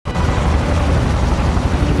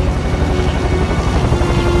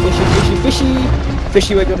Fishy!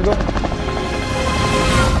 Fishy, where do you wanna go?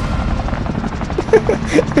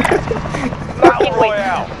 Battle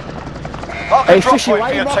Royale. Mark a Hey drop Fishy, point why for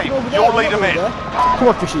are you your marking team. over there? You'll lead them in. Come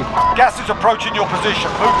on, Fishy. Gas is approaching your position.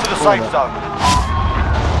 Move to the safe zone.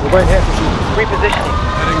 We're going here, Fishy. Repositioning.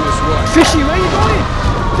 Heading this way. Fishy, where are you going?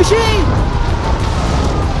 Fishy!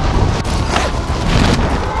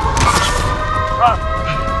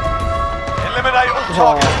 Eliminate all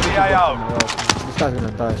targets in the AO. This guy's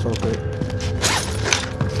gonna die so quick.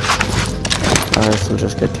 Alright, so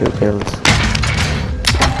just get 2 kills.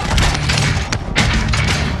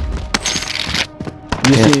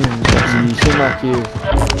 You seem like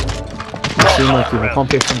you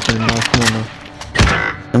accomplished something now, come on now.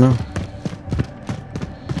 I know.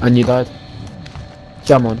 And you died.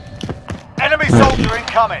 Jam on. Enemy soldier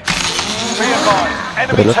incoming. Be advised,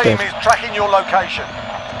 enemy team is tracking your location.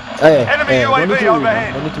 Hey, Enemy hey, UAV don't need to be rude, overhead.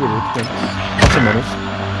 man. Don't need to be rude. What's the manners?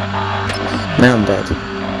 Now I'm dead.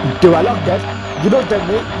 Do I look dead? You look dead,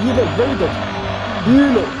 mate. You look very dead. You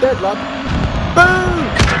look dead, lad. Boom!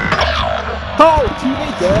 Oh,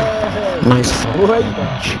 teammate dead. Nice. Way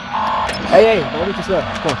back. Hey, don't need to swear.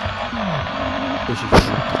 Come on.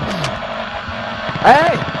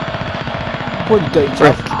 Hey! Come on, you dirty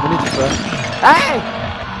chav. Don't need to swear. Hey!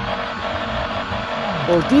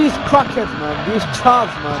 Oh, these crackheads, man. These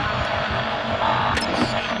chavs, man.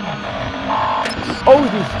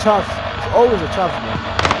 Always these chavs. It's always a chav, man.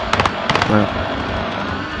 Wow.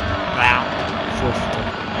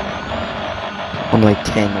 I'm like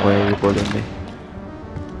 10, why are you bullying me?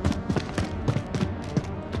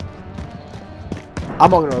 I'm not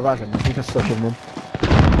gonna revive him, man. You can suck him, man.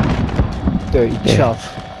 Dirty chav.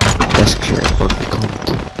 That's clear, but we can't.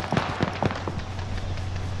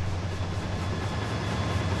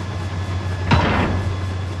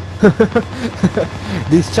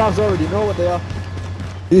 These chavs already know what they are.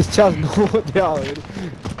 These chavs know what they are already.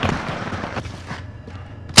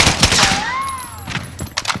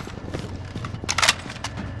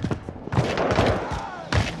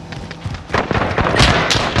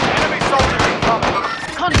 Enemy soldier incoming.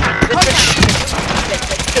 Contact.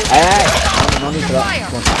 Hey, no need for that.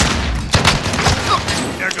 Come on.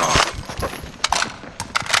 They're gone.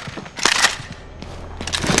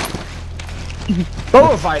 Don't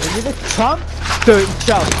revive him, you the tramp. Dirty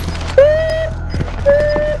chav.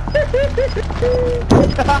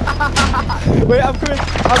 Wait, I'm coming.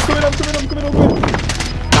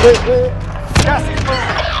 Wait. Gas is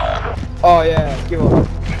moving. Oh yeah, give up.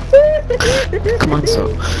 Come on, so.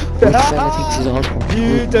 Whoever thinks he's awful. You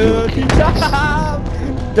dirty chav.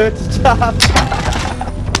 Dirty chav.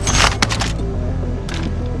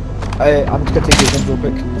 Hey, I'm just gonna take these ones real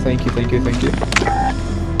quick. Thank you.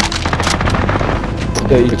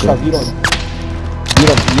 Dirty chav, you don't.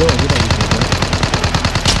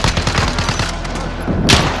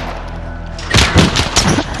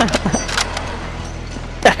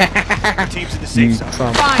 Teams in the safe zone.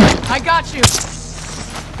 Tramp. Fine, I got you.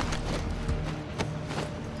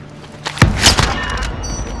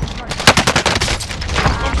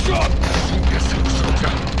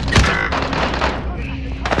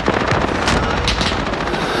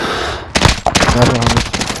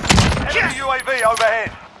 Enemy UAV overhead.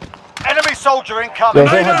 Enemy soldier incoming. Yo,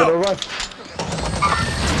 Zohan, did it run?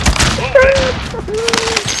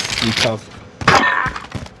 You tough.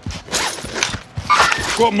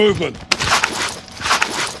 Got movement.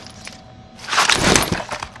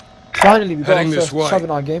 Finally, we got Heading this way. in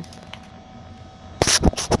our game.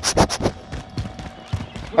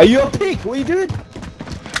 Are you a pig? What are you doing?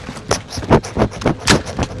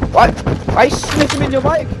 What? Why slick him in your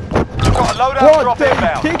mic? You've got a loadout drop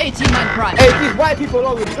inbound. Pig? 18-man prime. Hey, these white people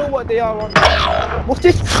always know what they are on. What's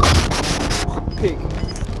this? Pig.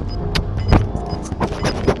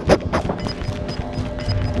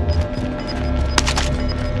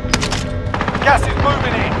 Gas is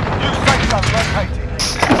moving in. New safe zone located.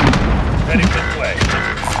 Heading this way.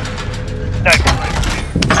 Next way.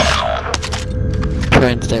 Try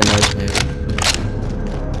and stay alive, maybe.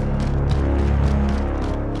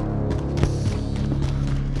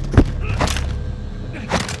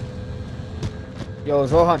 Yo,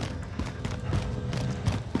 Zohan.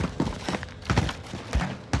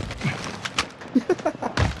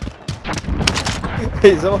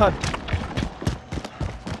 Hey, Zohan.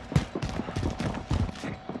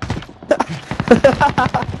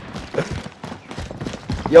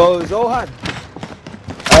 Yo, Zohan.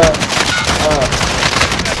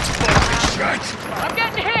 I'm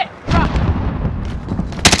getting hit.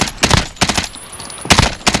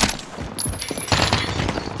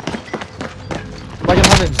 Imagine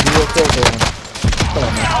having 0 kills, Zohan.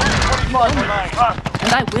 Come on, man.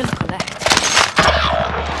 And I will collect.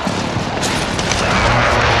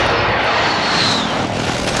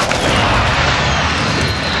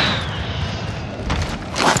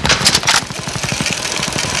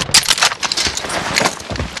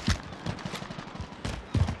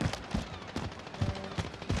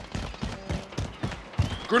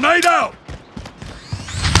 Grenade out!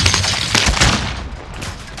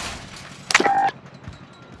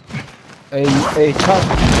 Hey, Chuck.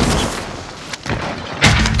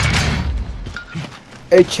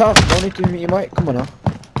 Hey, Chuck, don't need to meet your mic. Come on now.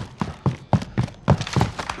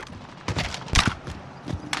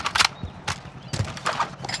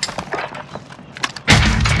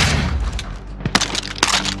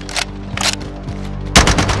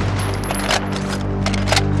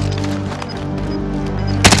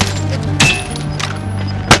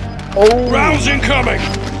 Oh, Rounds incoming!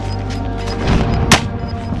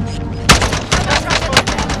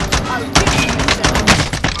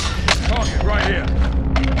 Target right here.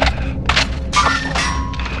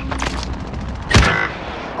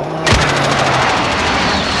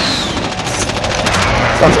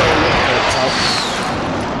 that's it.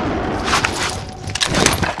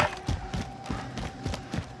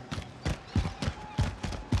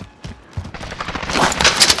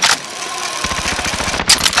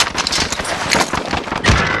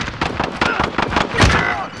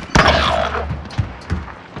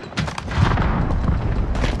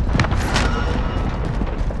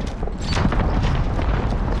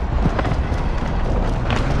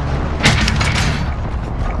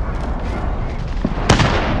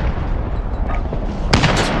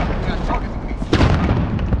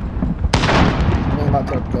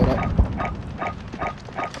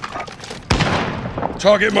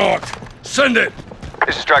 Target marked. Send it!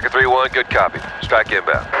 This is Striker 3-1, good copy. Strike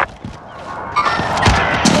inbound.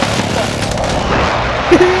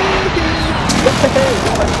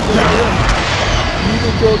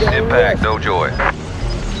 Impact, no joy.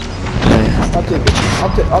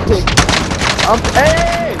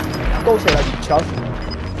 Hey! Don't say that, you Chuck.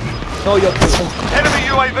 Know your place. Enemy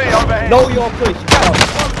UAV overhead. Know your place, Chuck.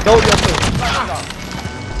 Know your place.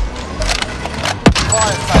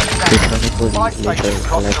 Fire station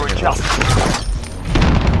costs to adjust.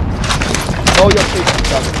 Know your place,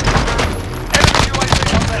 Chuck. Enemy UAV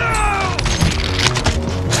overhead.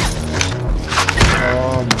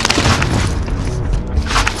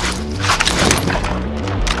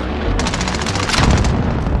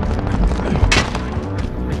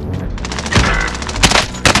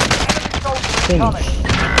 Coming.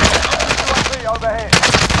 UAV overhead.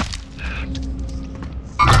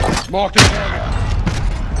 Marked it.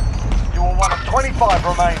 You are one of 25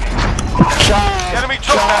 remaining. Enemy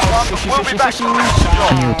took that one. We'll be back to finish the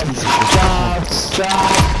job. Ciao,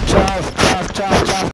 ciao, ciao, ciao, ciao.